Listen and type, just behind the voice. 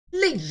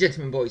Ladies and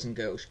gentlemen, boys and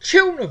girls,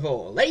 children of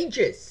all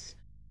ages,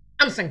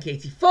 I'm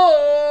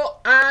Sank84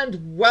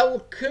 and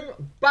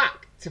welcome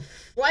back to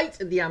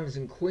Flight of the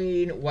Amazon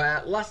Queen,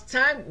 where last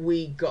time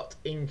we got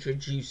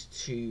introduced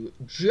to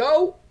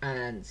Joe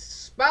and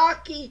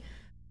Sparky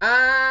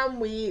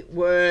and we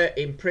were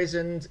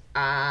imprisoned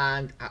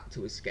and had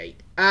to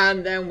escape.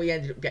 And then we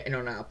ended up getting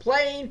on our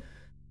plane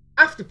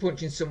after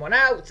punching someone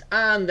out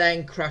and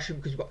then crashing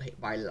because we got hit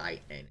by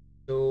lightning.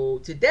 So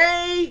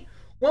today,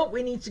 well,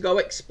 we need to go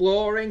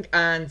exploring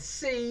and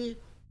see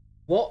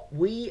what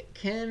we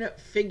can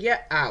figure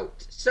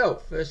out. So,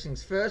 first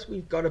things first,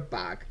 we've got a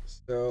bag.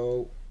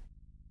 So,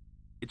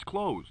 it's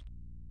closed.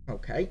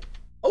 Okay,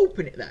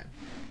 open it then.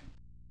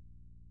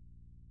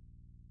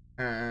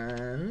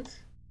 And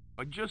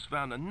I just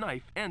found a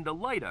knife and a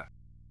lighter.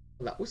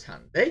 Well, that was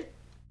handy.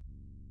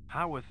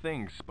 How are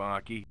things,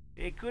 Sparky?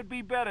 It could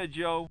be better,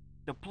 Joe.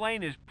 The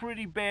plane is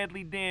pretty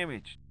badly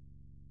damaged.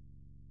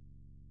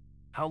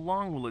 How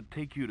long will it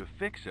take you to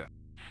fix her?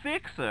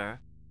 Fix her?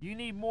 You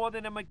need more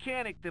than a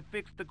mechanic to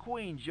fix the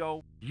Queen,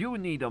 Joe. You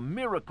need a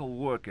miracle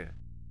worker.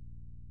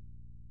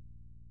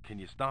 Can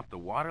you stop the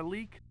water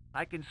leak?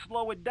 I can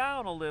slow it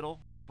down a little,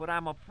 but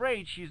I'm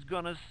afraid she's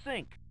gonna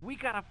sink. We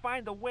gotta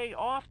find a way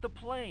off the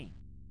plane.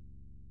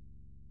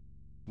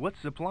 What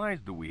supplies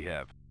do we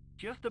have?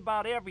 Just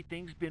about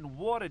everything's been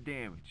water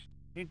damaged,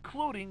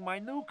 including my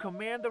new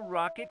Commander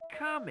Rocket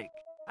comic.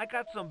 I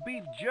got some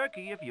beef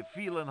jerky if you're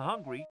feeling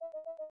hungry.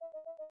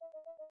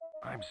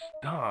 I'm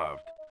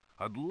starved.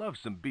 I'd love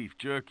some beef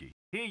jerky.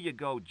 Here you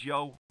go,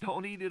 Joe.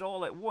 Don't eat it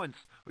all at once,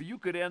 or you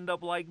could end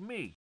up like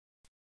me.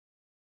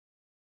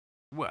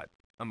 What,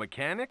 a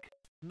mechanic?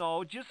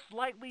 No, just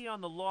slightly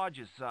on the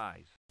larger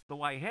size.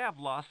 Though I have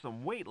lost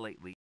some weight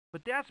lately,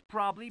 but that's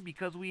probably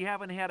because we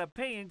haven't had a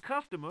paying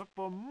customer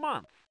for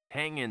months.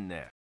 Hang in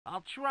there.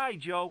 I'll try,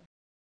 Joe.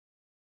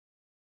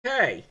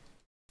 Hey.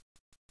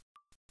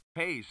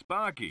 Hey,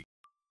 Sparky.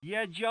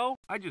 Yeah, Joe?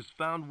 I just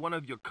found one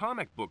of your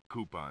comic book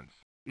coupons.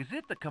 Is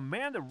it the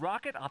Commander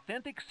Rocket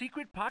Authentic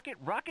Secret Pocket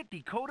Rocket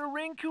Decoder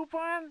Ring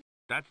coupon?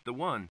 That's the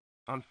one.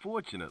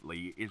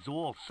 Unfortunately, it's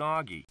all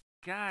soggy.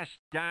 Gosh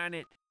darn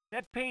it.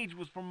 That page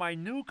was from my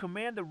new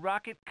Commander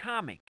Rocket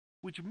comic,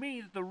 which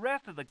means the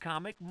rest of the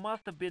comic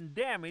must have been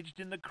damaged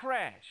in the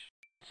crash.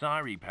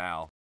 Sorry,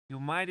 pal.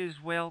 You might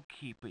as well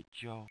keep it,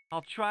 Joe.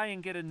 I'll try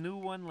and get a new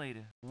one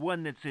later.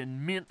 One that's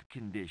in mint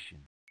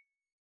condition.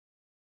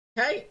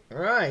 Okay,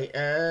 right,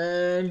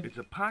 It's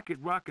a Pocket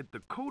Rocket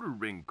Decoder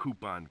Ring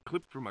coupon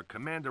clipped from a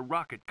Commander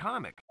Rocket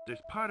comic.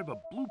 There's part of a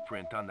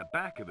blueprint on the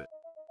back of it.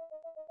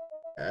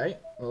 Okay,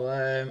 we'll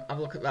have a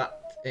look at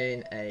that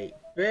in a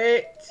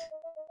bit.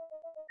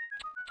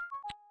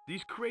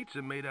 These crates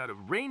are made out of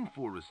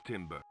rainforest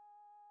timber.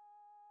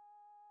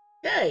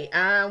 Okay,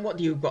 and what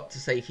do you got to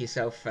say for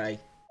yourself, Faye?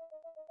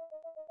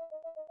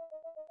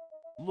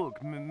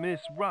 Look,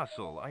 Miss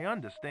Russell, I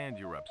understand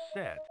you're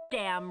upset.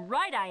 Damn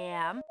right I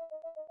am.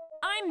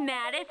 I'm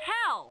mad as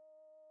hell.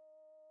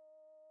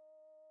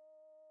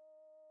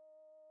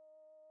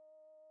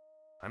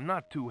 I'm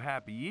not too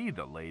happy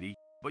either, lady,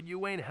 but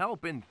you ain't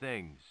helping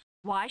things.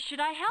 Why should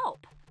I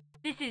help?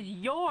 This is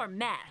your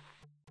mess.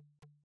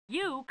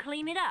 You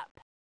clean it up.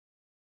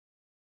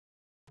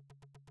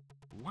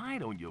 Why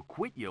don't you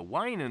quit your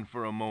whining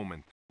for a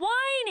moment?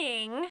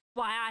 Whining?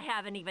 Why, I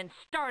haven't even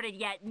started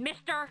yet,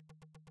 mister.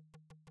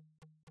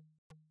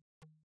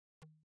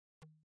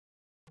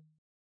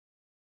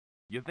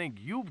 You think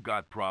you've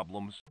got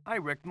problems? I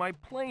wrecked my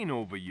plane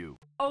over you.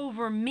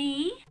 Over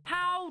me?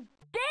 How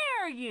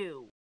dare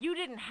you? You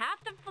didn't have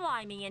to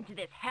fly me into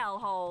this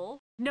hellhole.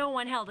 No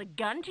one held a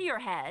gun to your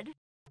head.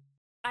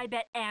 I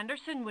bet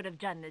Anderson would have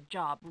done the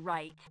job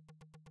right.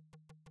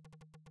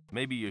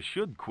 Maybe you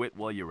should quit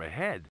while you're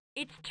ahead.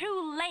 It's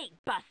too late,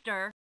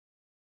 Buster.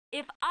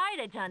 If I'd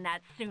have done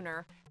that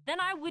sooner, then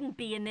I wouldn't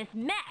be in this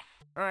mess.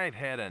 I've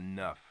had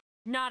enough.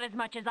 Not as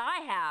much as I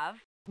have.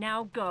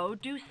 Now go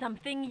do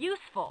something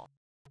useful.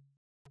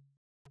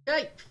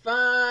 Okay,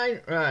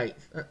 fine. Right,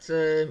 let's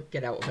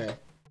get out of here.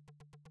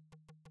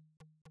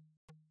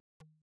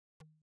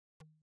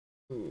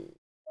 Ooh,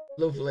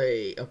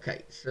 lovely.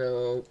 Okay,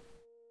 so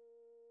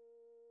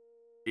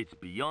It's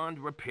beyond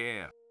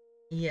repair.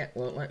 yeah,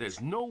 well, let's...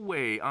 There's no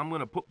way I'm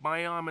gonna put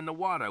my arm in the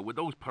water with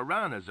those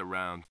piranhas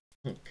around.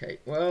 Okay,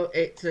 well,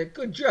 it's a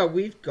good job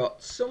we've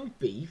got some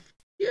beef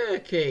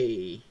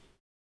jerky.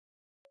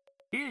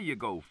 Here you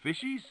go,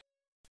 fishies.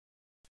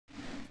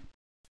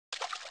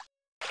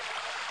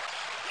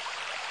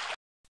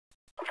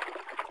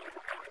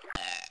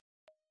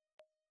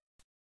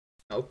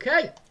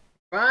 Okay,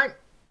 fine.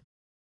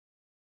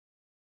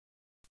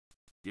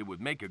 It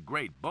would make a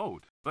great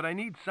boat, but I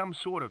need some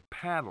sort of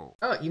paddle.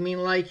 Oh, you mean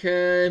like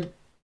the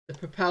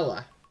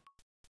propeller?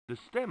 The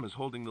stem is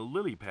holding the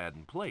lily pad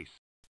in place.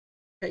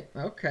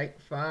 Okay,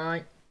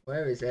 fine.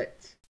 Where is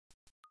it?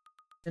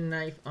 The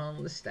knife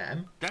on the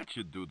stem. That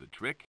should do the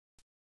trick.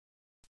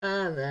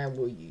 And then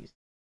we'll use...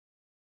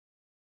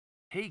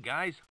 Hey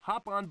guys,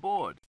 hop on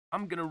board.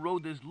 I'm gonna row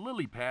this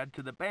lily pad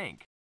to the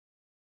bank.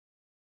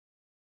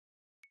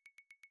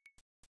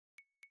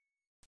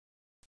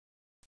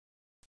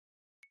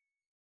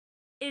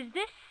 Is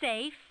this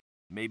safe?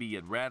 Maybe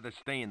you'd rather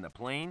stay in the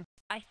plane?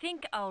 I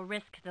think I'll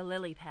risk the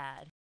lily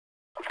pad.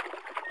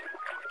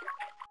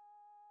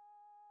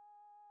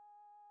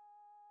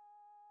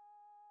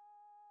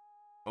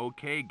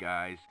 Okay,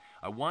 guys.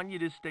 I want you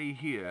to stay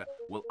here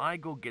while I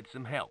go get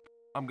some help.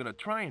 I'm gonna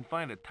try and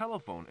find a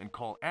telephone and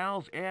call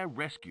Al's Air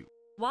Rescue.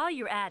 While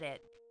you're at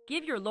it,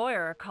 give your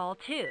lawyer a call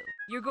too.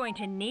 You're going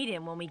to need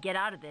him when we get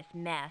out of this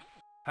mess.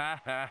 Ha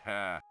ha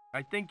ha.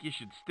 I think you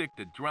should stick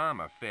to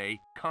drama, Faye.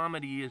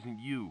 Comedy isn't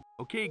you.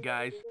 Okay,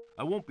 guys.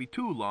 I won't be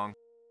too long.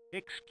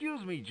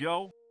 Excuse me,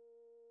 Joe.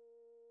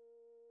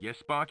 Yes,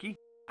 Sparky?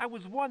 I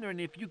was wondering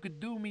if you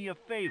could do me a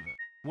favor.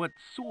 What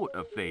sort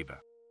of favor?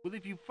 Well,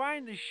 if you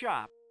find the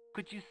shop,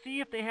 could you see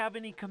if they have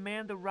any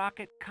Commander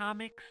Rocket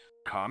comics?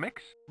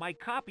 Comics? My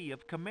copy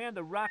of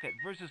Commander Rocket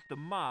vs. the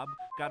Mob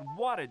got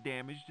water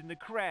damaged in the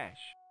crash.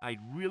 I'd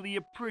really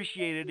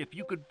appreciate it if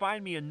you could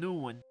find me a new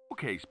one.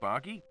 Okay,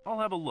 Sparky. I'll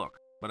have a look.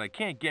 But I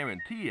can't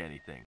guarantee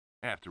anything.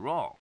 After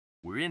all,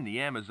 we're in the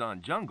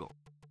Amazon jungle.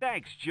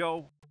 Thanks,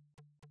 Joe.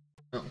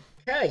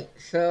 Okay,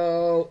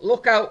 so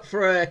look out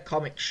for a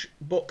comic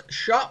book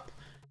shop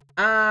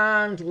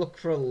and look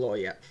for a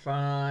lawyer.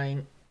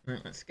 Fine.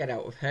 Let's get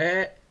out of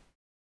here.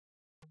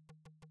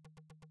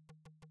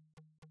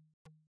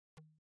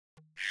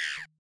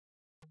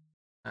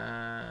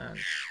 And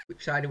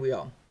which side are we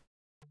on?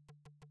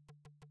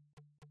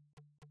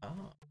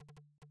 Oh.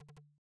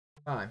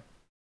 Fine.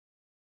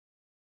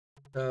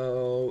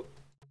 So,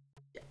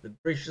 yeah, the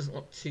bridge doesn't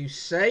look too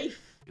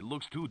safe. It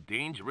looks too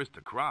dangerous to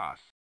cross.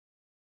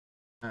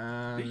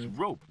 This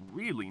rope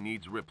really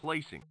needs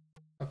replacing.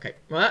 Okay,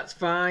 well that's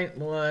fine.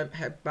 We'll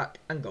head back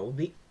and go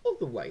the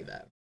other way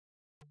then.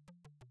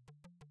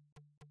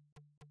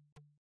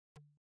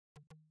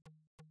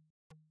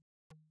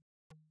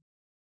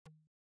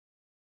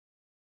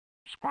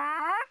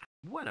 Squawk!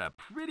 What a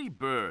pretty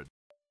bird.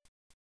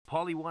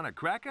 Polly want a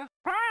cracker?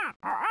 Squawk!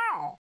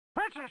 Uh-oh!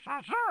 Princess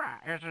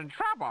Azura is in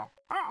trouble.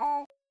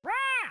 Uh-oh!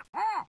 Squawk!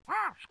 Oh,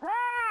 oh,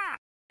 squawk!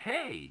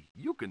 Hey,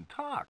 you can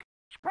talk.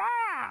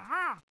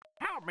 Squawk!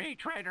 Help me,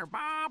 Trader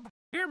Bob.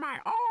 You're my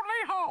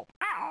only hope.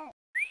 Uh-oh!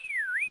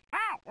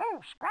 Ow!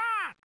 Oh,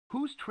 squawk!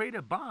 Who's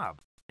Trader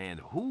Bob? And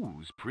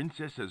who's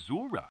Princess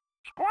Azura?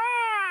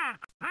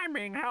 Squawk! I'm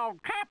being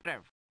held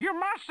captive. You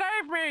must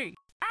save me.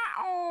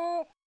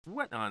 Uh-oh!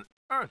 What on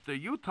earth are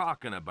you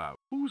talking about?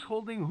 Who's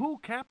holding who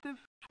captive?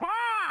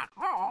 Squawk!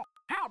 Uh-oh!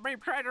 Help me,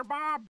 Trader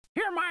Bob.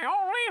 You're my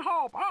only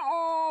hope.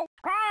 Uh-oh!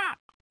 Squawk!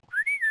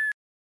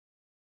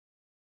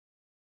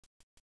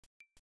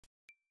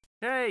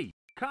 Hey,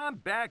 come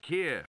back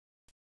here.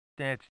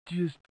 That's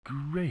just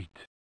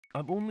great.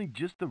 I've only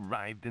just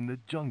arrived in the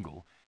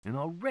jungle, and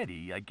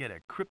already I get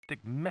a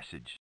cryptic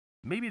message.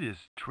 Maybe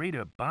this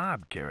Trader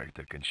Bob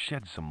character can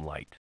shed some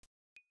light.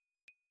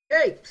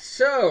 Okay,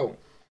 so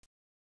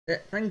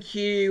thank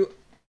you,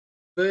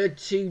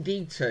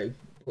 Bird2D2.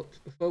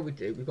 But before we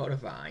do, we've got a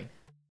vine.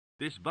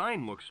 This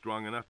vine looks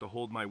strong enough to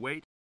hold my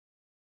weight.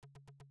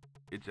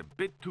 It's a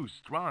bit too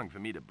strong for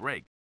me to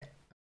break.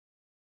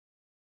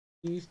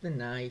 Use the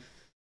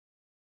knife.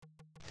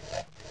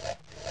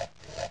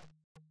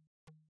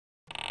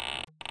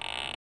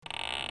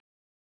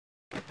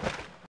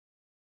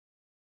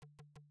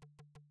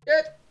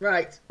 Good.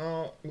 Right.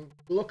 We'll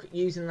look at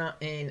using that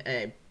in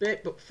a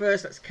bit, but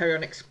first let's carry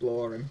on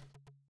exploring.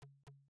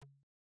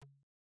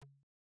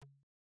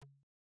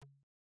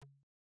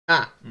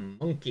 Ah,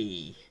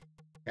 monkey.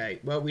 Okay,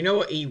 well, we know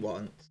what he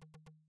wants.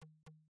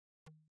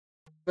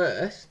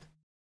 First.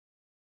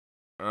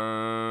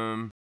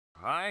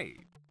 Hi.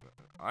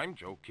 I'm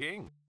Joe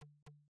King.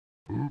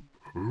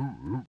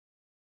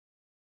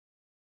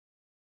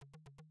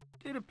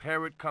 Did a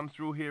parrot come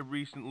through here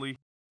recently?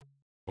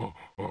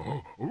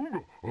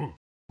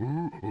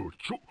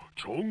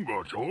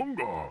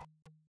 Chonga.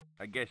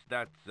 I guess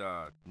that's,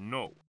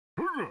 no.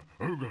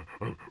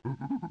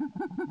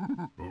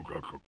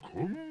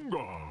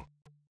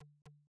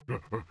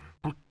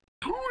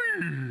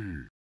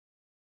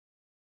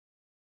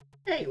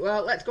 Hey,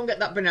 well, let's go and get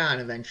that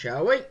banana then,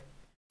 shall we?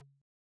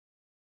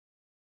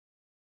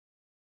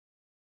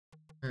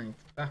 And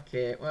back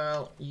here,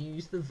 well,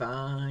 use the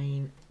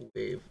vine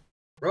with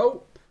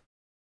rope.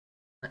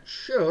 That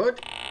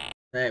should,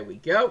 there we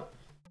go,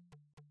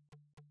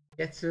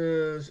 get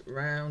us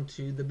round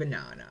to the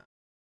banana.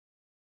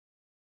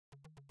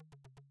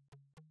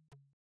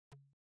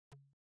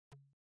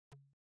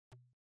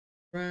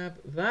 Grab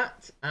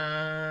that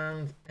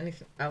and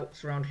anything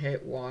else around here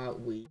while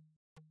we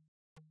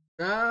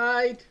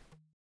decide.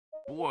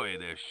 Boy,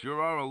 there sure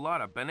are a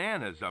lot of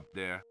bananas up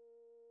there.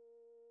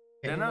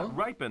 They're not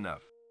ripe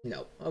enough.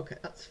 No, okay,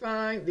 that's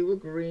fine. They were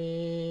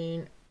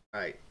green.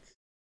 Right.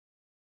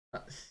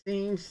 That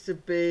seems to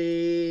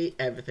be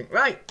everything.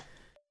 Right.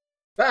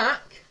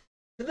 Back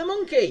to the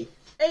monkey,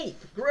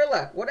 ape,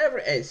 gorilla, whatever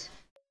it is.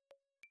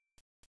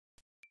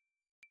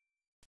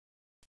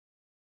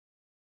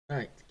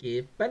 Right,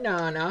 give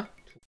banana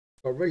to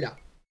gorilla.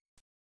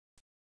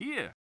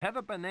 Here, have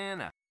a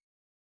banana.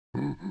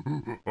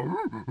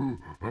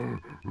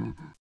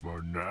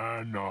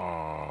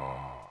 Banana.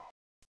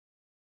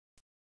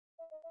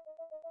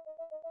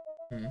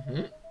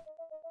 Mm-hmm.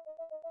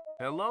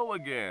 Hello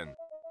again.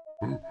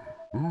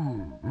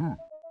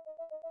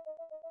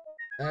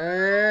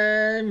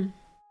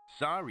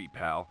 Sorry,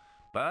 pal,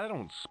 but I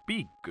don't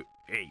speak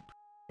ape.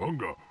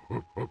 Unga.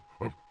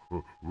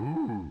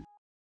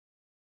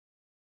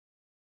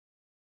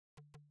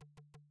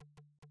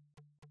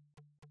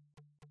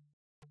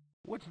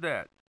 What's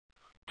that?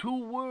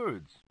 2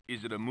 words.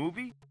 Is it a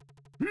movie?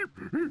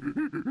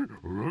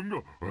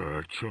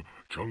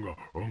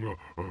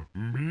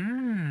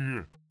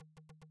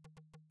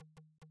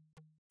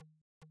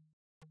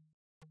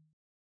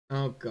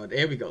 Oh god,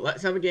 here we go.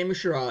 Let's have a game of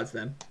charades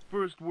then.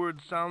 First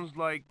word sounds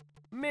like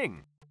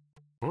Ming.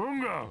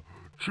 Unga.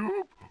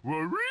 Choop.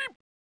 Wareep.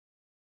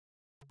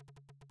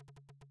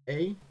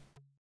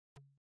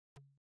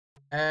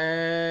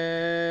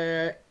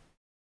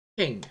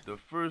 King. The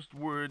first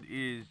word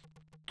is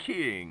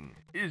king,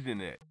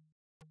 isn't it?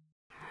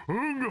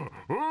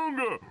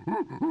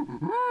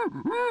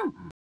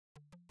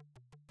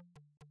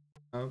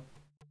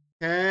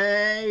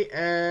 Okay,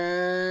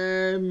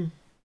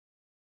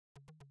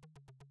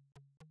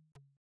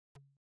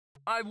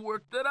 I've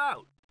worked it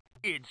out.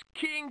 It's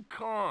King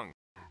Kong.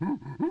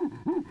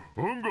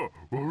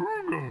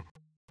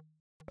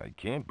 I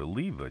can't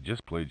believe I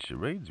just played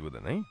charades with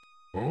an ape.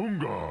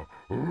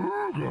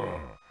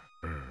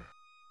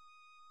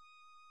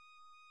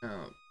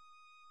 oh.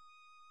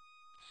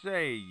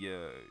 Say,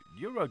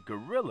 you're a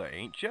gorilla,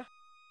 ain't you?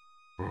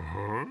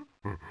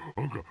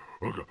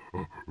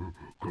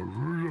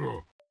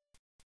 Gorilla.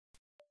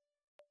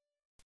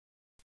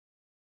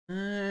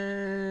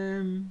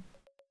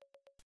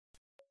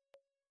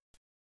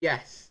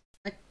 Yes.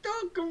 I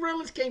thought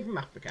gorillas came from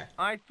Africa.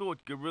 I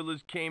thought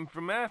gorillas came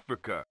from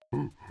Africa.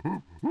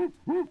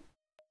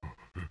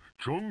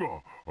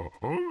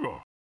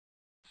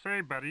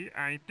 Say, buddy,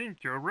 I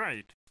think you're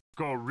right.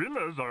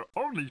 Gorillas are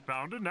only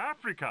found in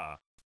Africa.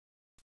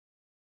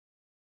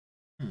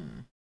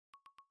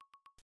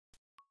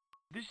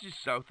 This is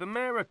South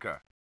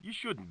America. You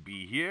shouldn't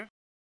be here.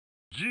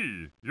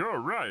 Gee, you're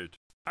right.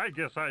 I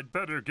guess I'd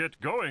better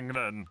get going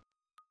then.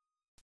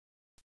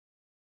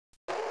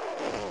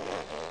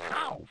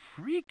 How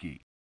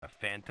freaky. A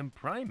phantom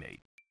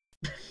primate.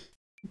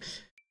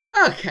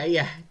 Okay,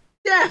 yeah.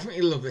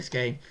 Definitely love this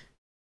game.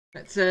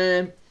 Let's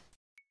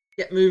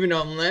get moving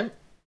on then.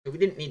 So we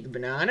didn't need the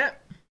banana.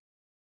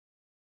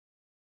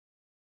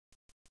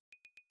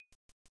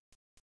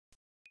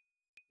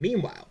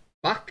 Meanwhile,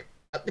 back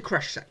at the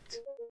crash site.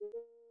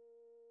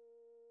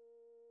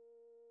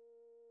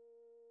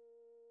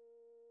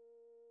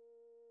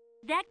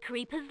 That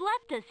creep has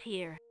left us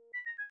here.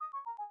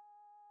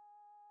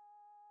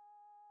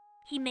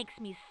 He makes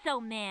me so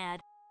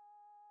mad.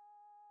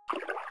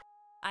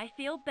 I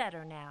feel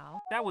better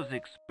now. That was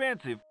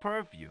expensive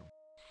perfume.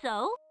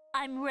 So,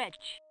 I'm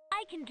rich.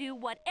 I can do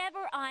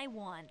whatever I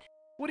want.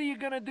 What are you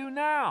gonna do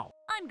now?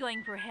 I'm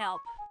going for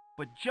help.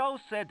 But Joe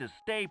said to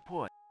stay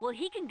put. Well,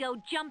 he can go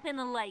jump in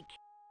the lake.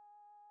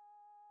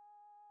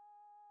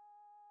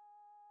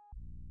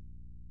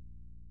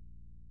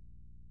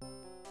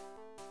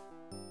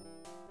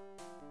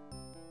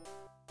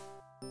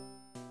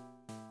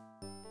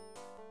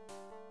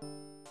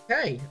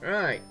 Okay,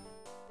 right.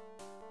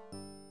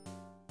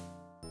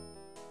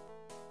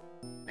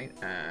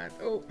 And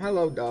oh,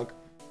 hello, dog.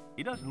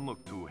 He doesn't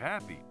look too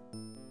happy.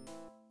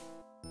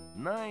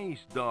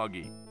 Nice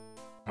doggy.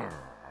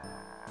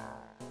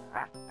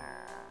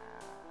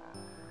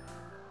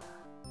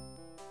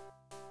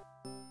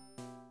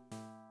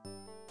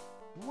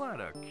 What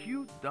a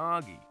cute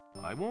doggy.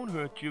 I won't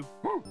hurt you.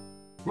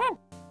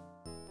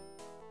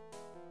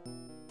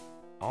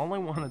 All I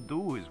want to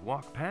do is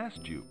walk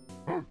past you.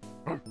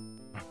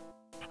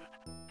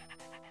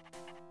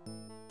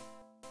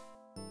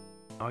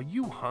 Are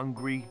you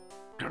hungry?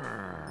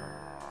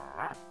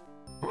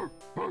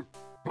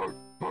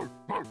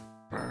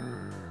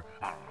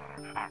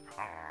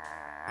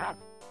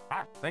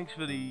 Thanks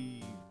for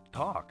the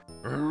talk.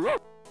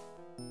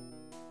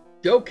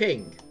 Joe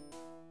King,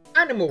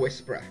 Animal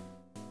Whisperer.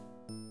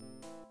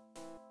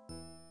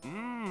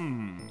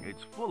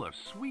 It's full of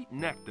sweet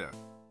nectar.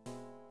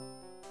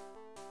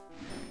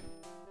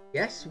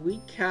 Yes,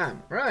 we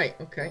can. Right,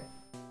 okay.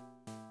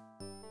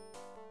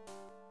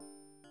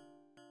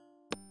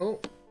 Oh,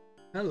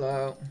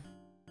 hello.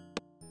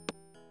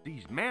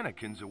 These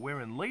mannequins are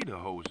wearing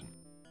lederhosen.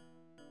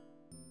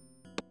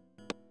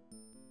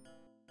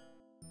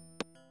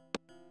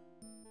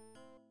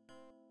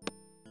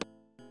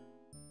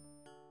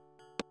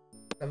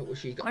 What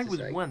she got I to was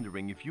say.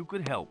 wondering if you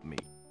could help me.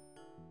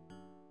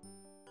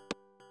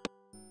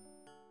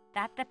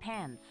 That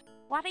depends.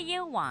 What do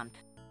you want?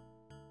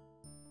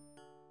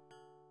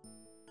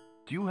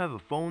 Do you have a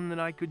phone that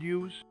I could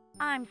use?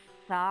 I'm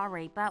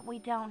sorry, but we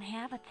don't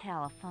have a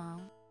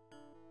telephone.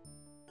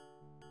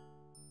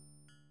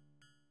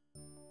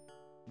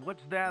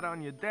 What's that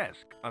on your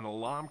desk? An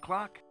alarm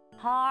clock?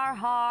 Har,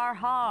 har,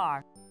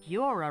 har.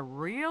 You're a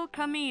real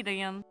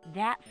comedian.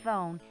 That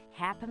phone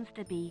happens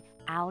to be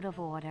out of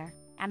order,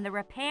 and the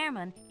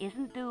repairman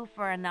isn't due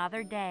for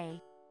another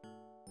day.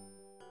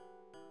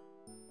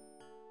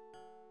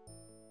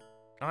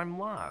 I'm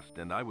lost,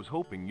 and I was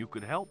hoping you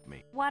could help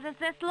me. What does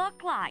this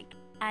look like?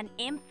 An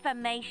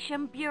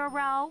information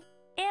bureau?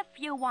 If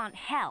you want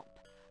help,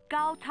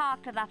 go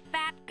talk to the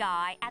fat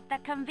guy at the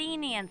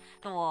convenience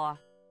store.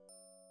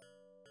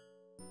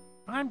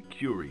 I'm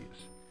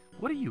curious.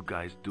 What are you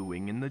guys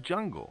doing in the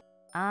jungle?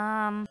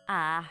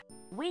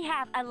 We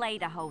have a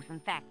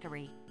lederhosen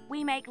factory.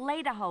 We make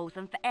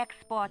lederhosen for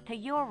export to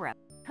Europe.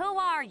 Who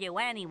are you,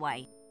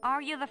 anyway?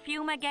 Are you the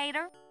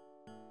fumigator?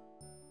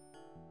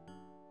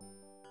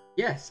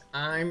 Yes,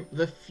 I'm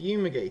the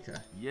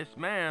fumigator. Yes,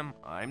 ma'am.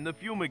 I'm the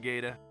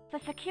fumigator. For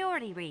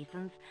security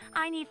reasons,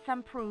 I need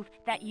some proof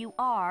that you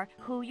are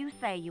who you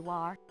say you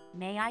are.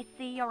 May I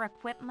see your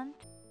equipment?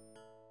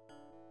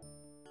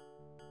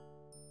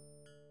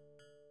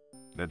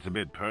 That's a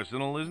bit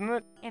personal, isn't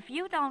it? If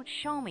you don't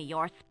show me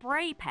your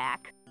spray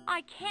pack,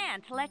 I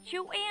can't let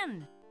you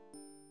in.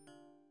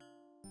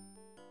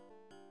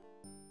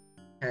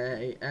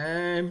 Hey,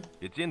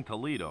 It's in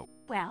Toledo.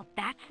 Well,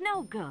 that's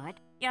no good.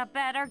 You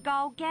better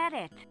go get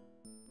it.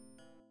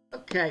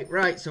 okay,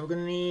 right, so we're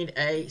gonna need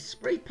a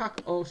spray pack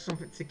or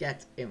something to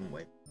get in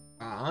with.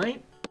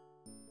 Right.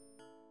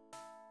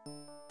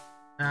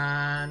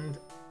 And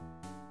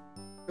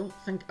I don't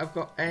think I've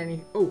got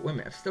any. Oh, wait a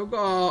minute, I've still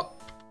got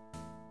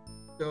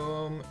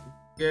some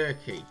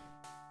jerky.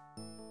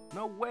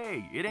 No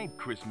way. It ain't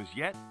Christmas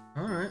yet.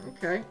 Alright,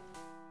 okay.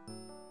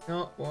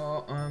 Not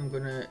what I'm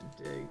gonna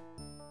do.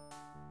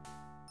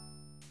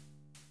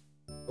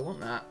 I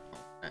want that.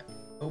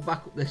 Go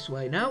back up this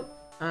way now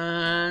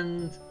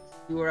and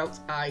see where else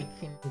I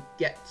can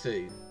get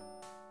to.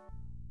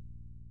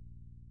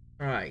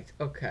 Right,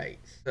 okay,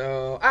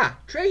 so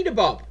Trader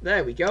Bob,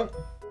 there we go.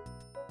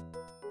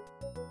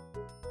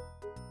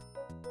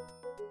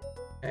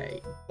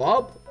 Hey,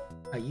 Bob,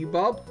 are you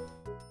Bob?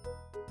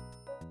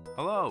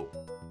 Hello.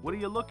 What are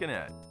you looking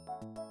at?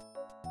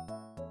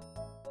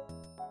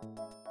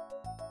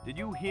 Did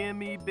you hear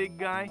me, big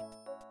guy?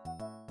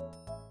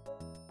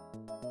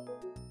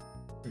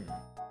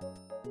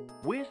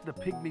 Where's the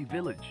pygmy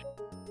village?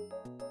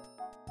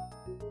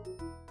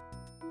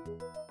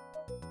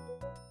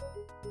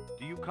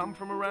 Do you come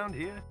from around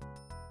here?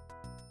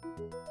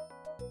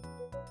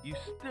 You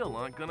still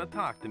aren't gonna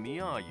talk to me,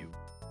 are you?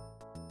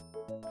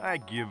 I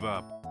give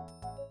up.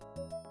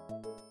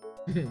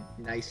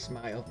 Nice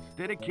smile.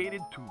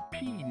 Dedicated to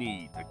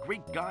Peony, the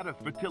great god of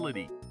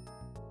fertility.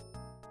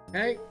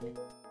 Okay,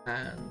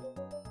 and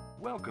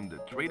Welcome to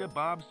Trader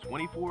Bob's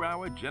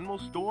 24-hour general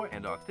store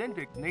and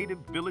authentic native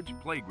village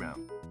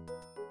playground.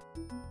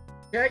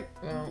 okay,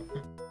 well,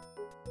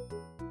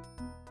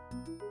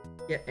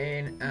 get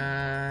in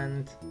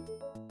and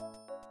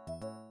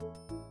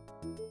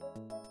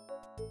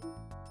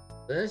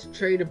there's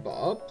Trader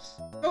Bob's.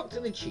 Talk to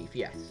the chief,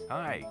 yes.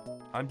 Hi,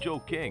 I'm Joe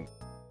King.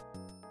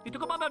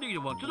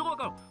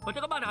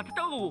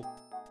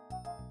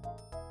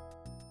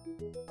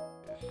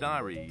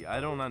 Sorry,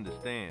 I don't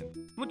understand.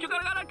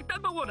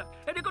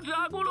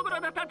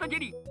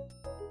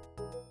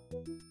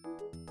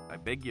 I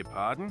beg your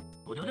pardon?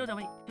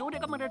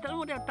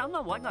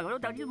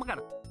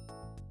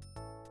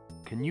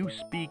 Can you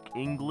speak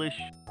English?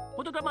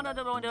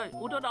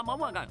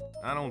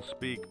 I don't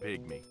speak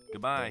pygmy.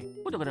 Goodbye.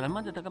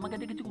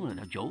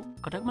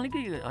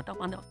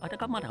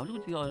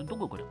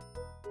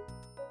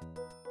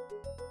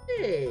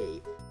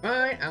 Hey,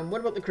 right, and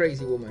what about the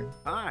crazy woman?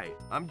 Hi,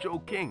 I'm Joe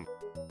King.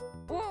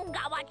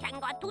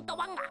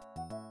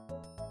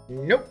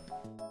 Nope.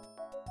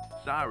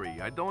 Sorry,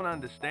 I don't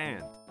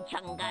understand.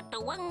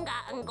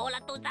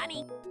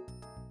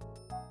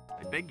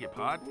 I beg your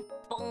pardon?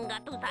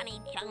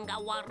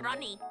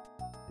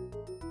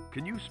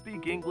 Can you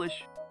speak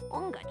English?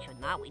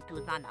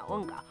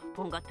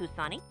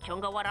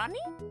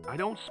 I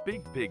don't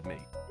speak pygmy.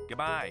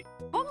 Goodbye.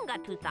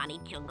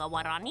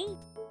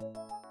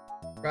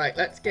 Right,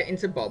 let's get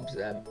into Bob's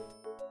then.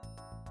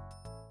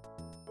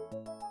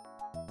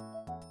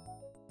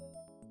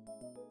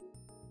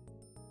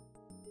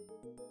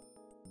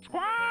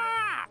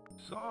 Squawk!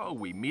 So,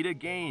 we meet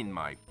again,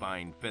 my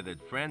fine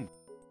feathered friend.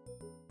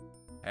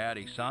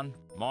 Howdy, son.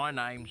 My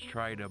name's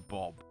Trader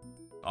Bob.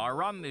 I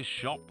run this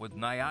shop with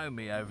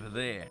Naomi over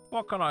there.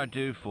 What can I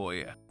do for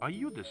you? Are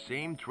you the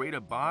same Trader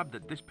Bob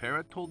that this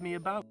parrot told me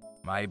about?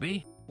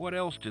 Maybe. What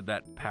else did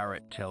that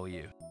parrot tell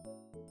you?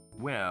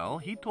 Well,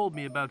 he told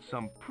me about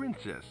some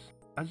princess.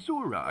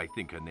 Azura, I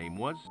think her name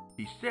was.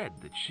 He said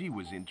that she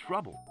was in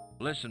trouble.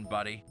 Listen,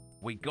 buddy,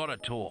 we gotta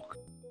talk.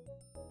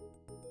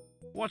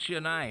 What's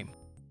your name?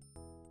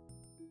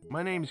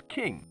 My name's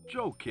King,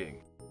 Joe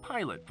King,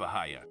 pilot for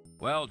hire.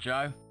 Well,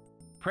 Joe,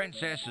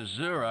 Princess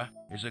Azura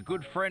is a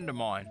good friend of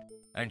mine,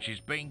 and she's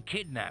been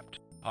kidnapped.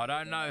 I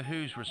don't know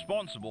who's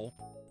responsible,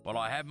 but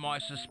I have my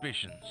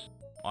suspicions.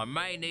 I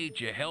may need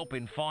your help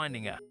in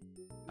finding her.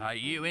 Are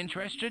you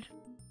interested?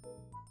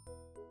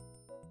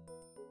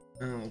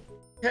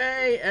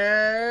 Okay,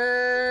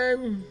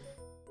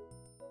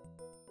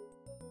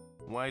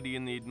 Why do you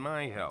need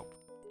my help?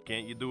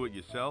 Can't you do it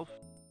yourself?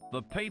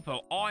 The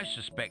people I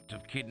suspect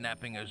of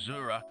kidnapping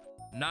Azura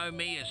know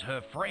me as her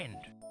friend.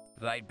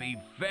 They'd be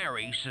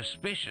very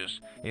suspicious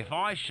if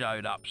I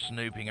showed up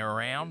snooping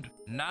around.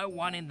 No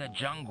one in the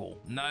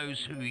jungle knows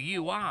who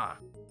you are.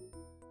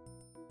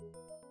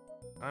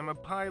 I'm a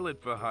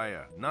pilot for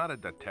hire, not a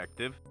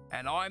detective.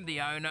 And I'm the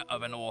owner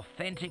of an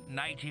authentic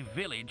native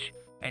village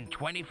and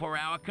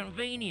 24-hour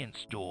convenience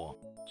store.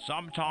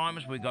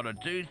 Sometimes we gotta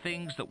do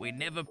things that we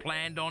never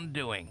planned on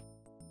doing.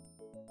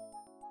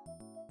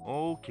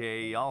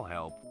 Okay, I'll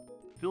help.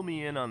 Fill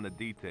me in on the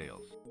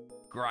details.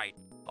 Great.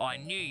 I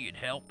knew you'd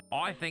help.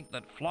 I think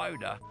that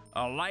Floda,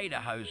 a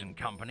Lederhosen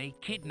company,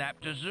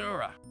 kidnapped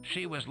Azura.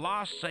 She was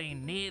last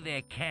seen near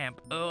their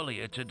camp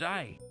earlier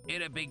today.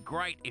 It'd be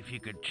great if you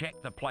could check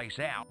the place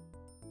out.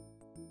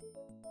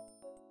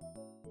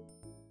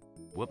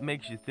 What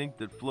makes you think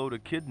that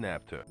Floda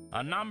kidnapped her?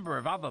 A number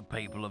of other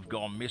people have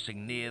gone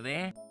missing near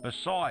there.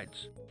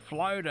 Besides,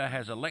 Floda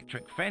has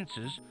electric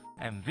fences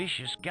and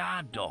vicious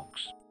guard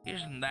dogs.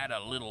 Isn't that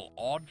a little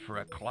odd for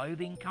a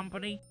clothing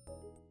company?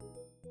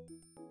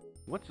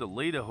 What's a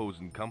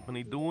Lederhosen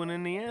company doing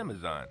in the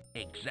Amazon?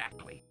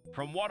 Exactly.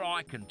 From what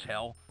I can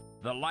tell,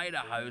 the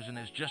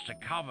Lederhosen is just a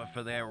cover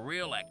for their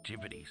real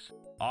activities.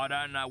 I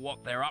don't know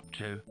what they're up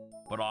to,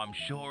 but I'm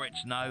sure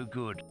it's no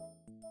good.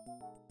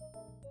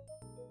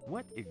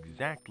 What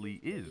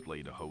exactly is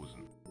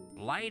Lederhosen?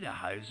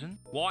 Lederhosen?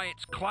 Why,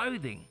 it's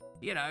clothing.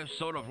 You know,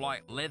 sort of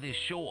like leather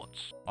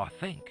shorts, I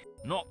think.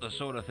 Not the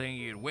sort of thing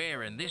you'd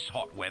wear in this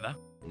hot weather.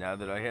 Now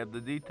that I have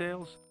the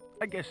details,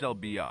 I guess I'll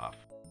be off.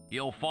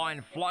 You'll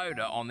find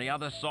Floda on the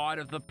other side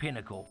of the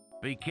pinnacle.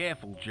 Be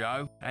careful,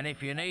 Joe, and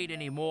if you need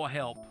any more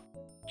help,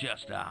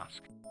 just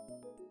ask.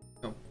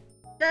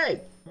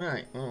 Okay,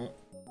 right, well,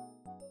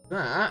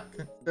 let's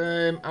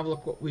have a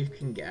look what we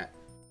can get.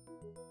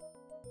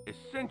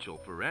 Essential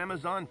for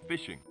Amazon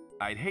fishing.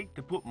 I'd hate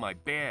to put my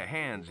bare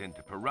hands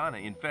into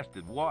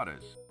piranha-infested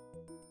waters.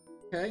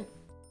 Okay.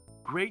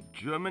 Great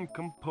German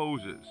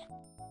composers.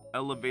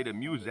 Elevator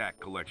Muzak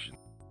collection.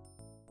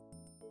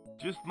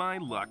 Just my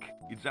luck,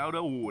 it's out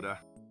of order.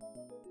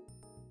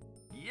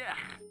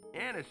 Yuck,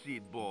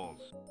 aniseed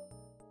balls.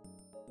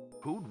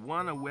 Who'd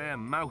want to wear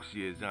mouse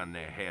ears on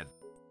their head?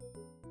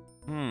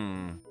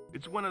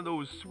 It's one of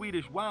those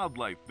Swedish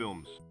wildlife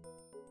films.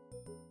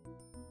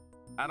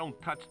 I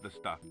don't touch the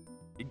stuff.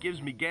 It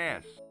gives me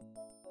gas.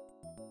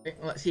 Okay,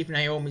 let's see if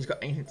Naomi's got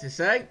anything to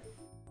say.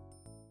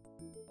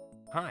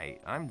 Hi,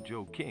 I'm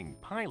Joe King,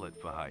 pilot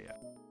for hire.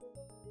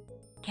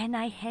 Can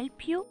I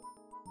help you?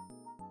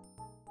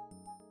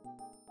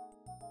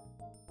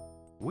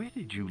 Where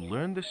did you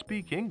learn to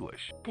speak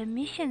English? The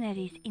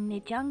missionaries in the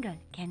jungle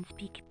can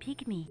speak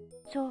Pygmy,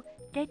 so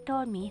they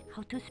taught me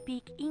how to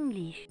speak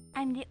English.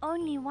 I'm the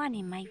only one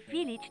in my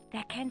village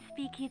that can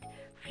speak it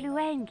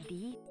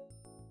fluently.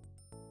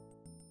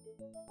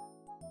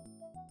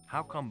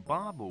 How come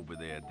Bob over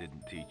there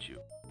didn't teach you?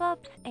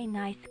 Bob's a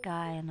nice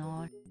guy and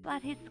all,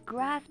 but his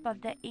grasp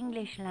of the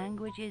English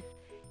language is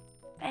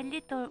a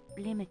little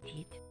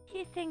limited.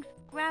 He thinks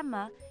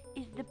grandma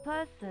is the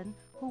person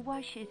who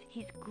washes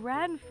his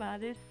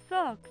grandfather's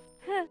socks.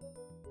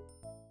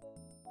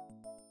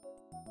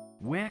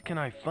 Where can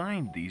I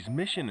find these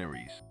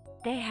missionaries?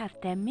 They have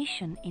their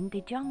mission in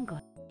the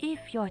jungle.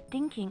 If you're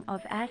thinking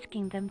of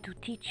asking them to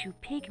teach you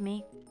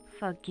Pygmy,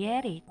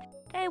 forget it.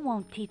 They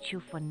won't teach you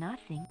for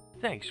nothing.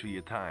 Thanks for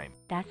your time.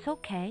 That's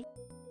okay.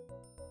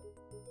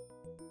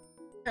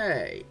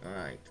 Okay,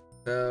 alright.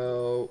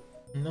 So,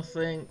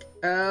 nothing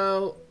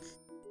else.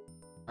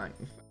 Right,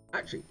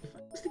 actually, if I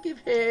was to give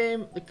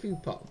him the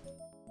coupon.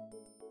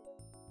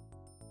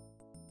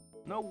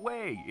 No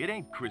way, it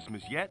ain't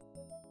Christmas yet.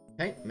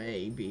 Okay,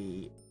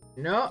 maybe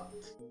not.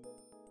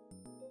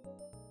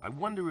 I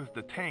wonder if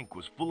the tank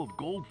was full of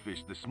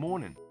goldfish this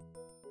morning.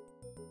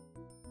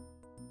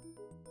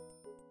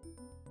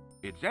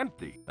 It's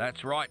empty.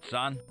 That's right,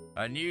 son.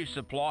 A new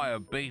supply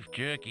of beef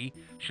jerky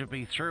should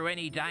be through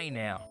any day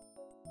now.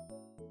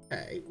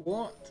 Okay,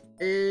 what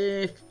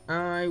if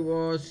I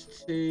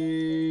was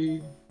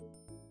to...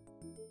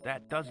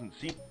 That doesn't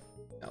seem...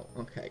 Oh,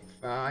 okay,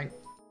 fine.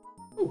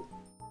 Ooh.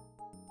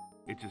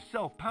 It's a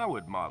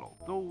self-powered model,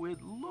 though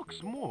it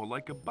looks more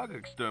like a bug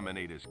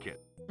exterminator's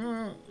kit.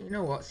 You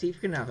know what, see if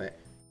you can have it.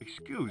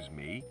 Excuse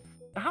me,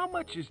 how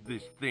much is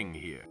this thing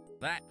here?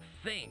 That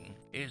thing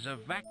is a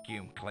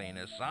vacuum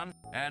cleaner, son,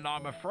 and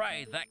I'm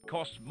afraid that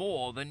costs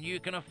more than you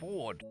can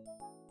afford.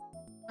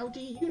 How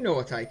do you know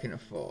what I can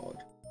afford?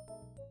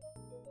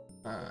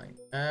 Fine.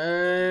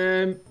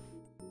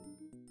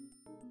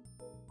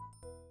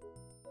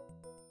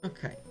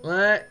 Okay,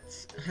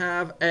 let's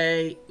have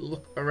a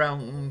look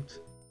around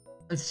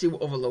and see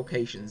what other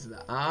locations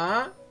there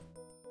are.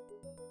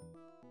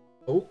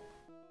 Oh,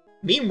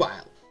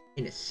 meanwhile,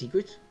 in a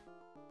secret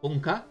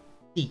bunker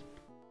deep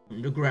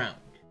underground.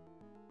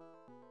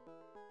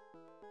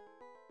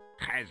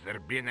 Has there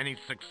been any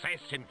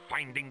success in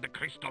finding the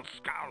crystal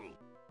skull?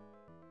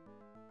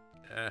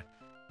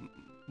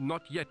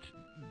 Not yet,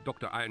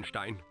 Dr.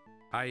 Einstein.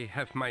 I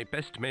have my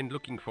best men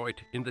looking for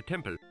it in the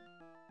temple.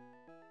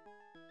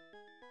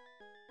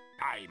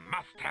 I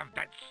must have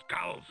that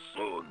skull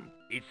soon.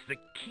 It's the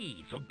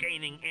key to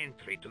gaining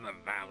entry to the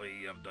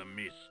Valley of the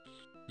Mists.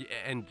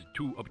 And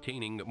to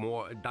obtaining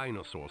more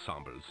dinosaur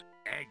samples.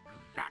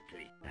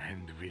 Exactly.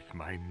 And with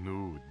my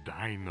new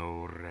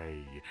Dino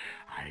Ray,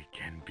 I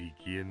can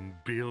begin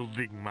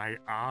building my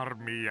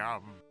army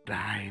of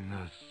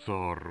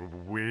dinosaur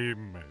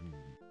women.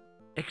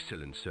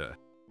 Excellent, sir.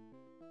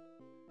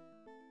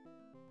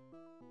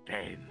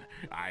 Then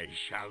I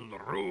shall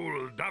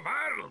rule the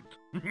world.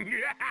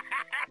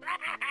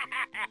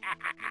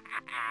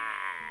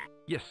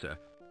 Yes, sir.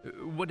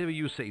 Whatever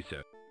you say,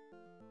 sir.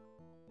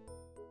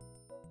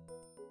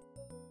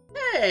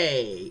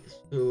 Hey,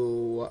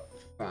 so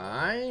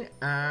fine,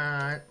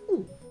 and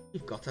ooh,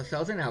 we've got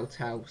ourselves an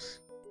outhouse.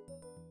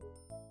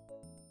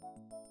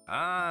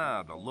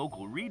 Ah, the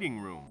local reading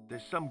room.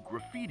 There's some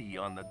graffiti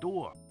on the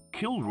door.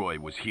 Kilroy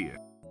was here.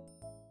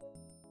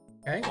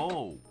 Okay.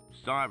 Oh,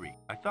 sorry.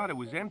 I thought it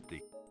was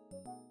empty.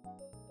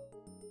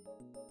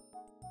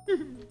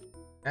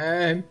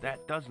 That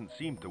doesn't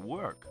seem to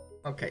work.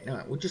 Okay,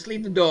 no, we'll just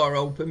leave the door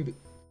open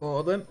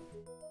for them.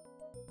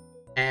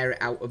 Air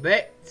it out a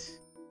bit.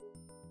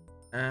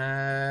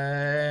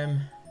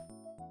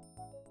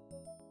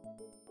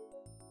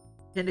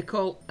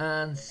 Pinnacle,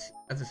 and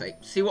as I say,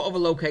 see what other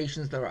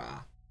locations there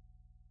are.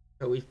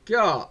 So we've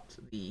got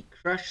the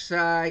crash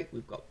site,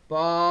 we've got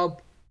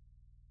Bob,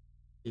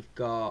 we've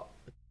got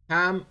the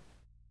camp,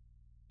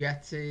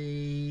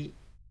 jetty,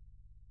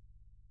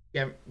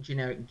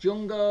 generic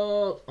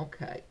jungle.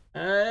 Okay,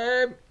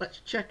 let's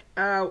check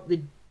out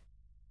them.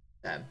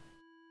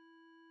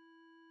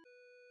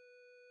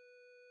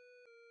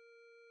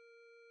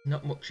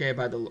 Not much here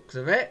by the looks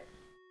of it.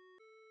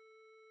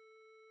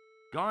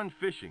 Gone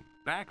fishing.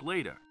 Back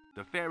later.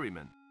 The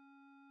ferryman.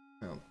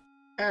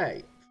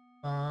 Okay,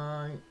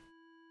 fine.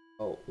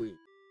 Oh, we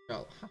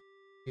shall have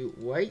to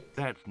wait.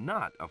 That's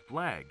not a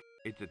flag.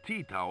 It's a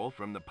tea towel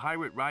from the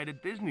pirate ride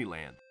at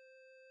Disneyland.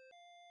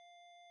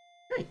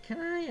 Hey, can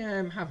I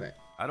have it?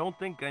 I don't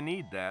think I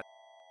need that.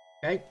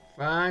 Okay,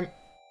 fine.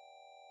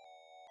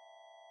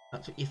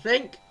 That's what you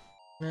think.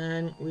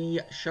 Then we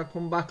shall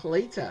come back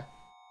later.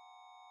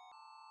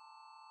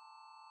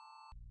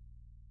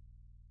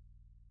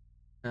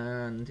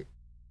 And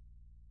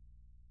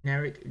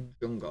generic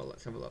jungle.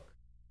 Let's have a look.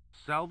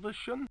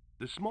 Salvation?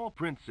 The small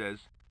print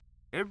says,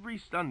 every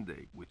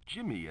Sunday with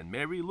Jimmy and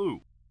Mary Lou.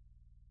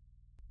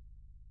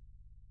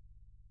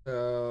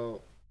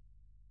 So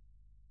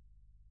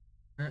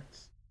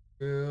let's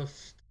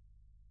just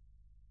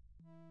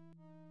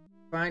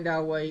find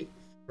our way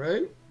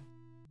through.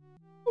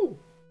 Ooh,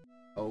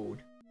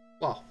 old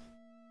cloth.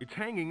 It's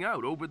hanging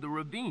out over the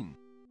ravine.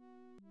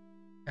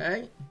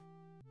 Okay.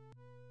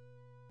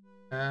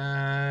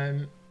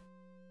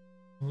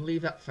 We'll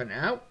leave that for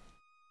now.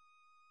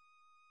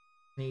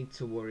 Need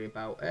to worry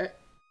about it.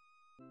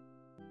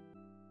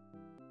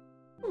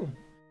 Oh,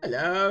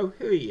 hello.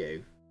 Who are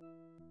you?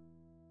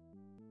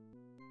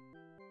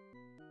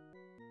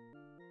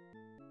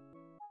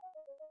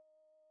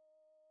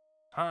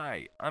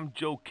 Hi, I'm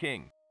Joe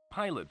King,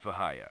 pilot for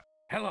hire.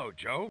 Hello,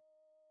 Joe.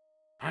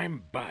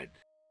 I'm Bud,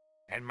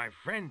 and my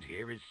friend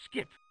here is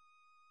Skip.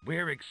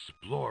 We're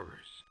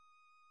explorers.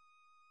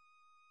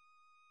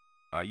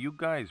 Are you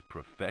guys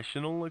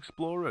professional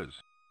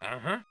explorers?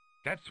 Uh-huh.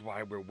 That's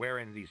why we're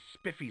wearing these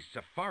spiffy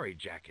safari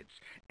jackets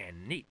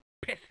and neat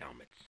pith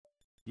helmets.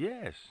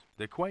 Yes,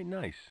 they're quite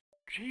nice.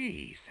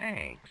 Gee,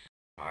 thanks.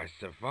 Our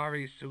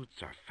safari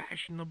suits are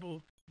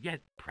fashionable, yet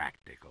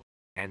practical.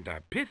 And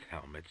our pith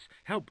helmets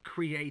help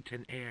create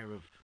an air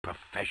of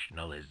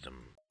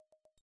professionalism.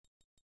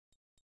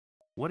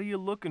 What are you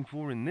looking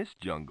for in this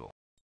jungle?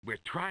 We're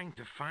trying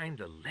to find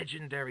the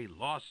legendary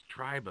lost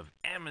tribe of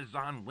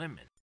Amazon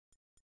women.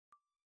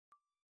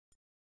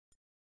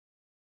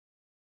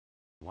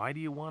 Why do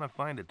you want to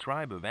find a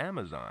tribe of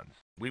Amazons?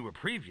 We were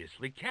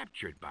previously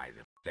captured by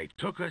them. They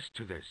took us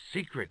to their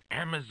secret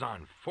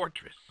Amazon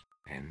fortress.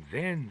 And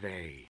then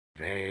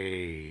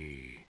I'd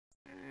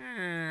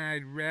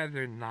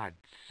rather not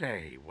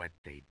say what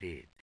they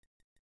did.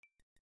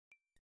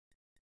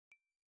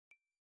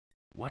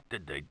 What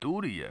did they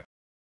do to you?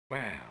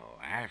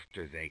 Well,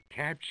 after they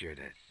captured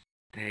us,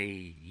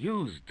 they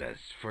used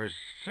us for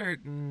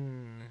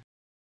certain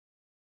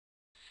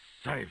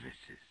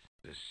services.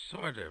 The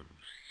sort of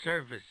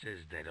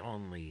services that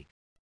only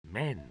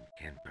men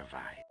can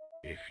provide,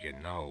 if you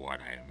know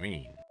what I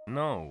mean.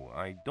 No,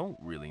 I don't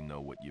really know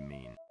what you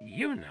mean.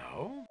 You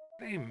know,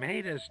 they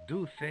made us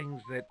do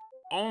things that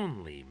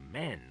only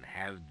men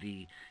have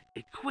the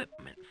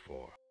equipment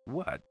for.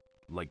 What?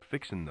 Like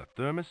fixing the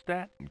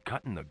thermostat and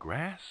cutting the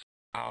grass?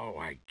 Oh,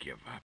 I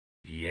give up.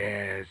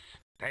 Yes,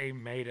 they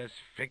made us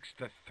fix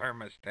the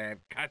thermostat,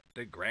 cut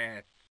the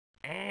grass,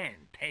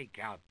 and take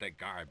out the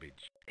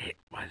garbage. It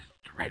was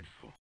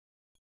dreadful.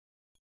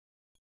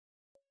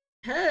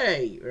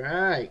 Hey,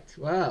 right,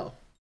 well.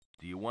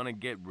 Do you want to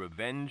get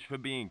revenge for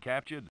being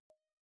captured?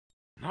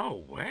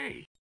 No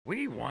way.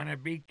 We want to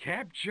be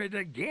captured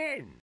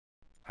again.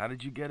 How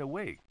did you get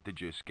away? Did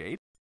you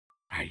escape?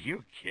 Are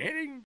you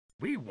kidding?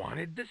 We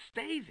wanted to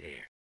stay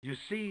there. You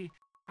see,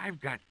 I've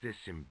got this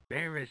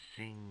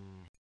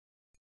embarrassing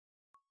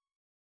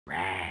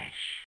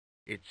rash.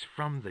 It's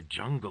from the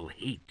jungle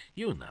heat,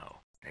 you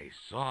know. They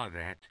saw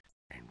that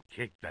and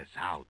kicked us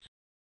out.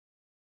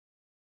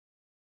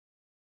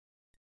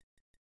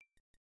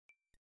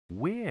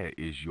 Where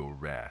is your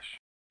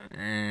rash?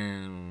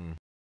 I'd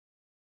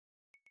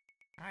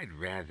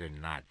rather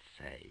not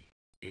say.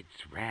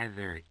 It's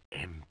rather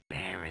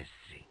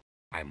embarrassing.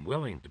 I'm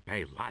willing to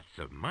pay lots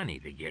of money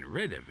to get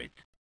rid of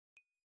it.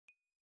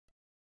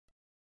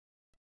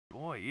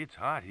 Boy, it's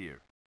hot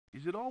here.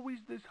 Is it always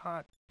this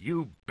hot?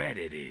 You bet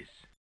it is.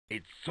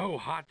 It's so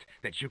hot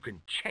that you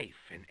can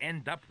chafe and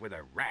end up with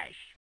a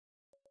rash.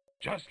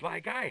 Just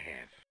like I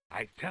have.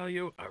 I tell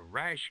you, a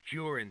rash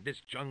cure in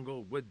this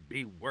jungle would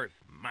be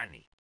worth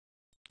money.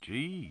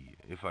 Gee,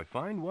 if I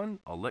find one,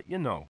 I'll let you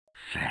know.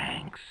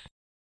 Thanks.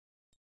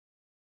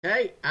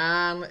 Okay,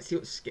 and let's see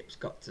what Skip's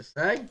got to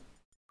say.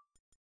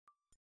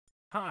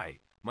 Hi,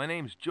 my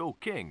name's Joe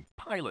King,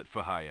 pilot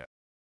for hire.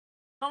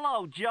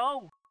 Hello,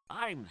 Joe.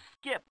 I'm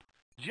Skip,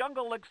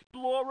 jungle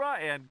explorer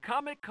and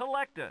comic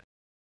collector.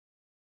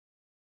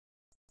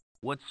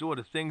 What sort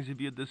of things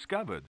have you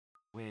discovered?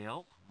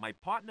 Well, my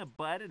partner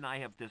Bud and I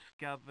have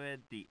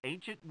discovered the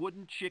ancient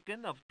wooden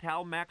chicken of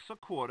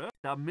Talmaxaquarta,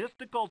 the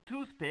mystical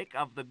toothpick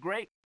of the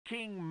great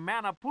King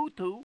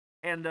Manaputu,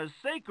 and the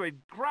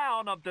sacred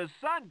crown of the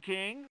Sun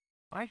King.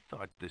 I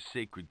thought the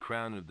sacred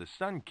crown of the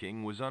Sun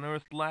King was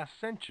unearthed last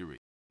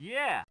century.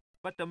 Yeah,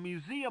 but the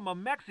Museum of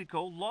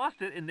Mexico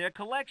lost it in their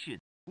collection.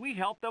 We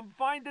helped them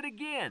find it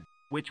again,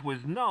 which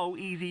was no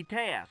easy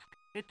task.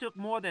 It took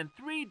more than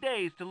 3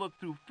 days to look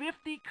through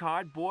 50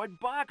 cardboard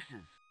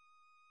boxes.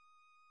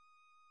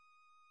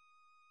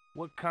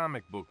 What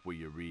comic book were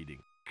you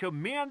reading?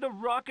 Commander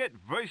Rocket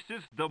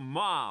versus the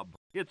Mob.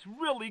 It's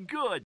really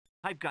good.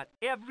 I've got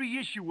every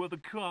issue of the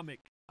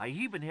comic. I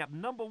even have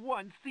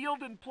 #1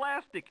 sealed in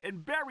plastic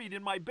and buried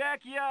in my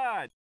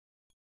backyard.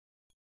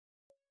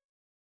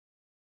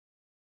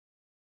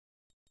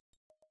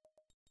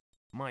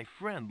 My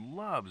friend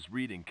loves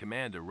reading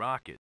Commander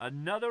Rocket.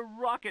 Another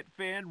Rocket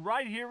fan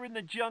right here in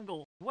the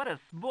jungle. What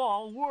a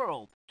small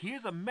world.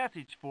 Here's a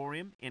message for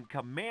him in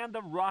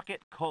Commander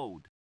Rocket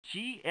code.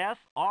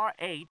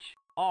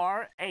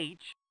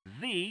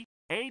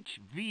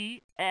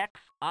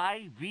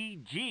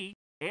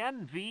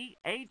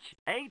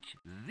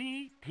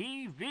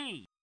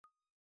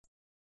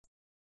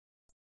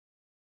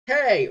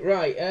 Hey,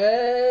 right,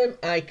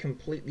 I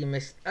completely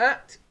missed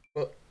that,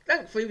 but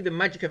thankfully with the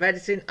magic of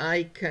editing,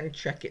 I can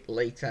check it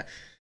later.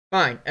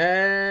 Fine,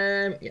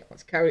 yeah,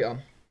 let's carry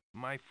on.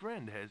 My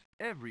friend has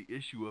every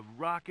issue of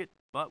Rocket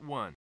but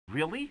one.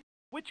 Really?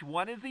 Which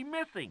one is he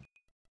missing?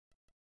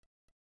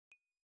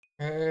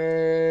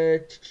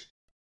 Is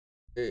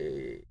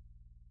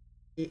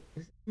it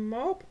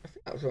Mob? I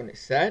think that was the one it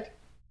said.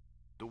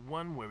 The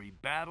one where he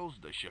battles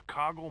the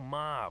Chicago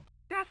mob.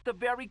 That's the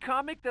very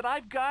comic that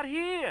I've got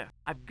here.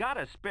 I've got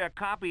a spare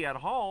copy at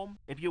home.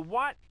 If you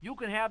want, you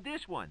can have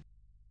this one.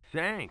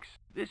 Thanks.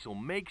 This'll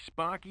make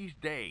Sparky's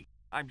day.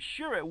 I'm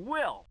sure it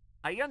will.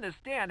 I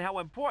understand how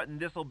important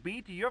this'll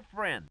be to your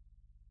friend.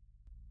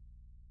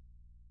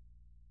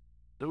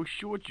 Those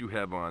shorts you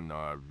have on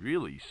are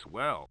really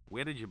swell.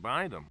 Where did you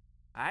buy them?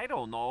 I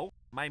don't know.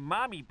 My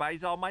mommy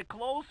buys all my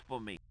clothes for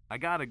me. I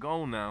gotta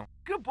go now.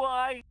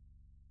 Goodbye.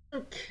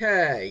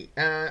 Okay,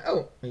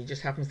 oh, he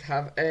just happens to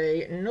have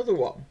another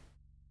one.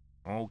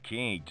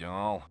 Okay,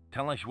 doll.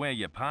 Tell us where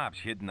your pop's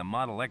hidden the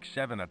Model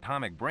X7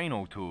 atomic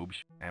braino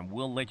tubes, and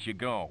we'll let you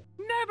go.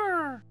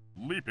 Never!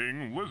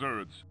 Leaping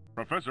lizards.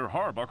 Professor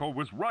Harbuckle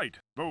was right.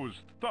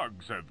 Those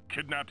thugs have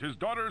kidnapped his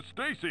daughter,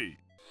 Stacy.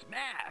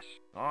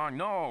 Smash! Oh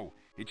no,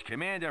 it's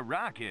Commander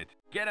Rocket.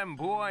 Get him,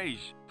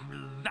 boys!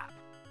 Zap!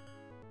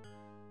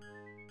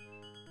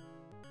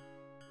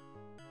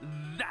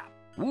 Zap!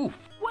 Woof!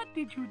 What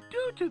did you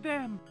do to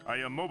them? I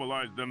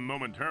immobilized them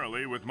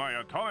momentarily with my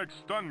atomic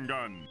stun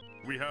gun.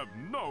 We have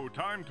no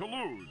time to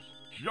lose.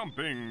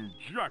 Jumping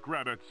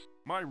jackrabbits.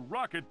 My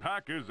rocket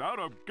pack is out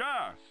of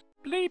gas.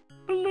 Bleep,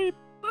 bleep.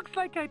 Looks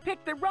like I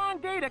picked the wrong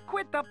day to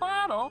quit the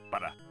bottle.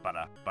 Bada,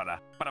 bada, bada,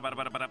 bada, bada,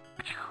 bada, bada.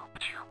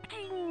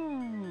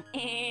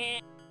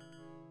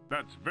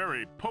 That's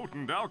very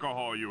potent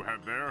alcohol you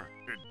have there.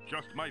 It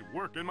just might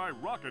work in my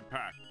rocket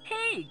pack.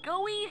 Hey,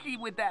 go easy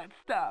with that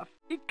stuff.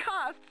 It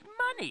costs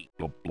money.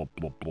 Blop, blop,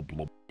 blop, blop,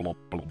 blop, blop,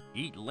 blop.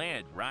 Eat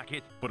lead,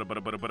 Rocket. Bada,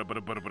 bada, bada, bada,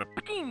 bada, bada, bada.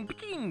 Peking,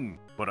 peking.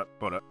 Bada,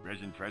 bada.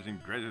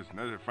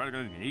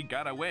 He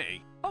got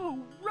away. Oh,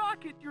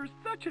 Rocket, you're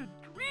such a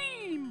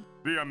dream.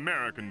 The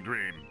American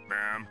dream,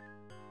 ma'am.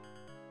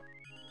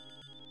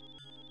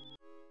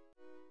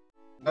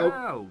 Oh.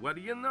 Wow, what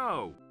do you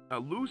know? A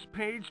loose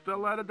page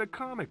fell out of the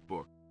comic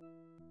book.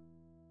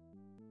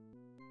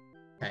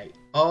 Okay,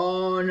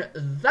 on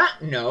that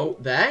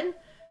note then,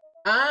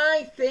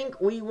 I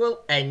think we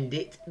will end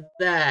it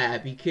there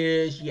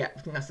because, yeah, I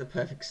think that's the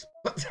perfect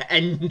spot to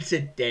end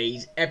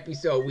today's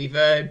episode. We've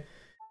done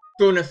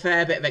a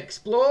fair bit of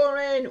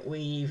exploring.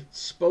 We've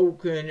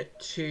spoken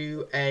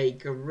to a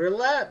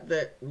gorilla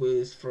that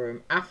was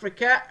from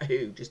Africa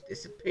who just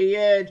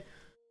disappeared.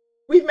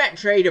 we've met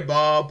Trader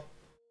Bob,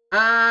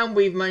 and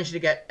we've managed to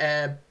get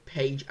a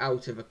page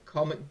out of a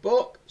comic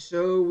book,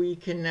 so we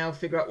can now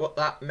figure out what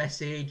that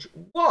message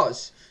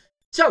was.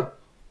 So,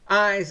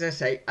 as I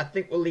say, I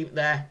think we'll leave it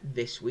there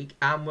this week,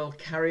 and we'll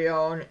carry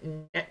on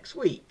next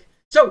week.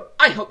 So,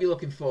 I hope you're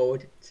looking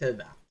forward to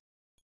that.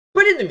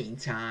 But in the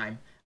meantime,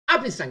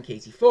 I've been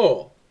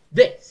Stank84.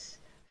 This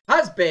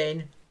has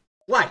been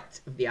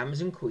Flight of the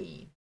Amazon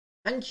Queen.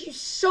 Thank you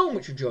so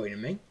much for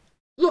joining me.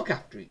 Look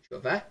after each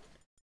other.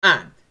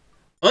 And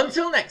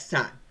until next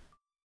time,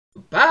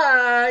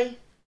 goodbye.